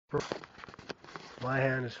Bro, my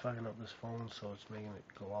hand is fucking up this phone, so it's making it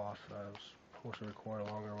go off. I was supposed to record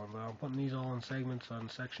a longer one, but I'm putting these all in segments, on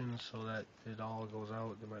sections, so that it all goes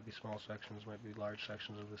out. There might be small sections, might be large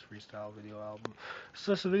sections of this freestyle video album. It's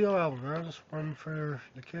just a video album, man. Just one for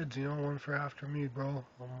the kids, you know, one for after me, bro.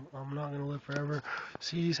 I'm not gonna live forever.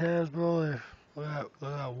 See these hands, bro? Look at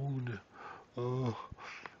that wound. At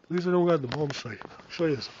least I don't got the bump site. Show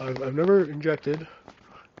you this. I've never injected.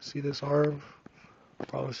 See this arm? I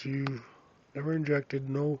promise you, never injected.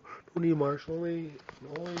 No knee marks. Only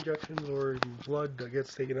injections or blood that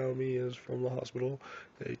gets taken out of me is from the hospital.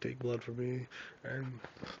 They take blood from me and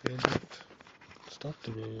they inject stuff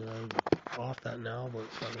to me. I'm off that now,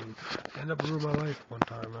 but fucking end up ruining my life one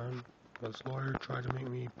time, man. This lawyer tried to make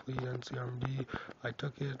me plead NCRMD. I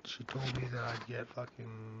took it. She told me that I'd get fucking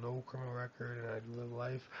no criminal record and I'd live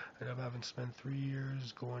life. I ended up having spent 3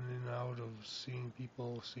 years going in and out of seeing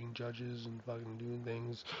people, seeing judges and fucking doing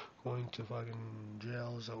things, going to fucking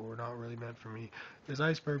jails that were not really meant for me. This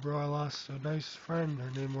iceberg, bro, I lost a nice friend.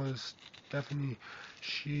 Her name was Stephanie.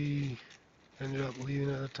 She ended up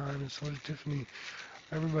leaving at the time, and so did Tiffany.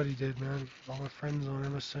 Everybody did, man. All my friends on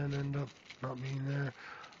MSN ended up not being there.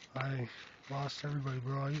 I lost everybody,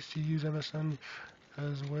 bro. I used to use MSN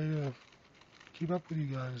as a way to keep up with you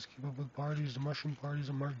guys, keep up with parties, the mushroom parties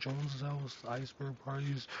at Mark Jones's house, the iceberg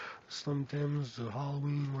parties, Slim Tim's, the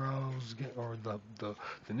Halloween where I was getting, or the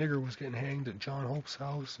nigger was getting hanged at John Hope's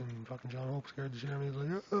house, and fucking John Hope scared the shit out of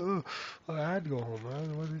me. He was like, I had to go home,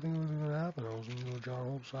 man. What do you think was gonna happen? I was gonna go to John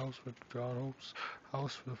Hope's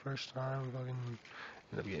house for the first time, fucking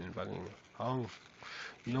end up getting fucking hung.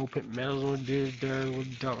 You know, Pimp Meadows with this, there,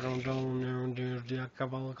 with Duck on there, the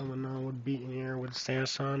Cavallo coming on with beating here, with the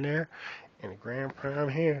Samsung there, and the Grand Prime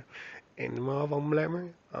here, and the motherfucking Blackberry.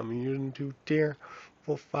 I'm using 2-tier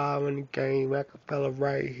for 5 in the game, acapella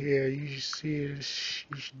right here. You should see it,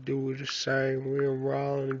 you should do it the same. We're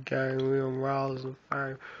raw in the game, we're raw as a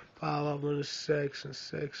fame. 5 up in the 6 and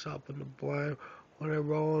 6 up in the blame. When they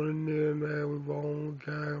roll in there, man, we roll the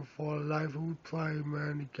game for the life we play,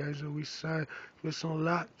 man. The games that we say, with some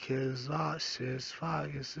lot kids, lot shit,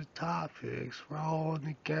 focus the topics. Roll in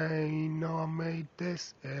the game, you know I made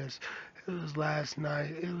this as. It was last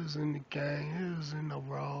night, it was in the game, it was in the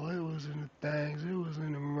roll, it was in the things, it was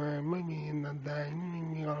in the ring, make me in the thing,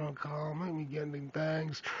 make me on the call, make me get the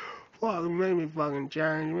things. Fuck, make me fucking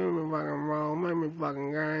change, make me fucking roll, make me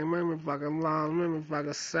fucking game, make me fucking lost, make me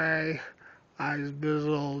fucking say. Ice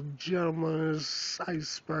bizzle, gentlemen, it's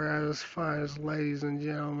iceberg at its finest, ladies and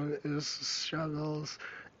gentlemen, it's struggles,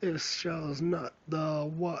 not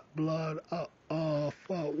the what blood, fuck,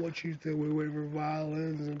 what you think we wait for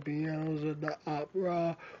violins and pianos at the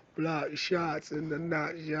opera, blood shots in the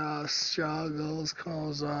not y'all, struggles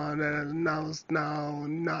comes on, and now,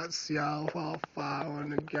 not y'all, fall fire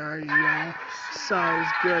on the game, y'all, sounds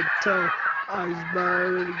good too.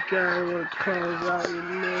 Iceberg in the game, when it comes out, you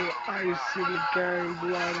know, ice in the game,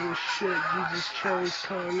 blood and shit, Jesus Christ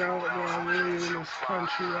coming out, when I'm leaving this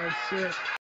country, that's it.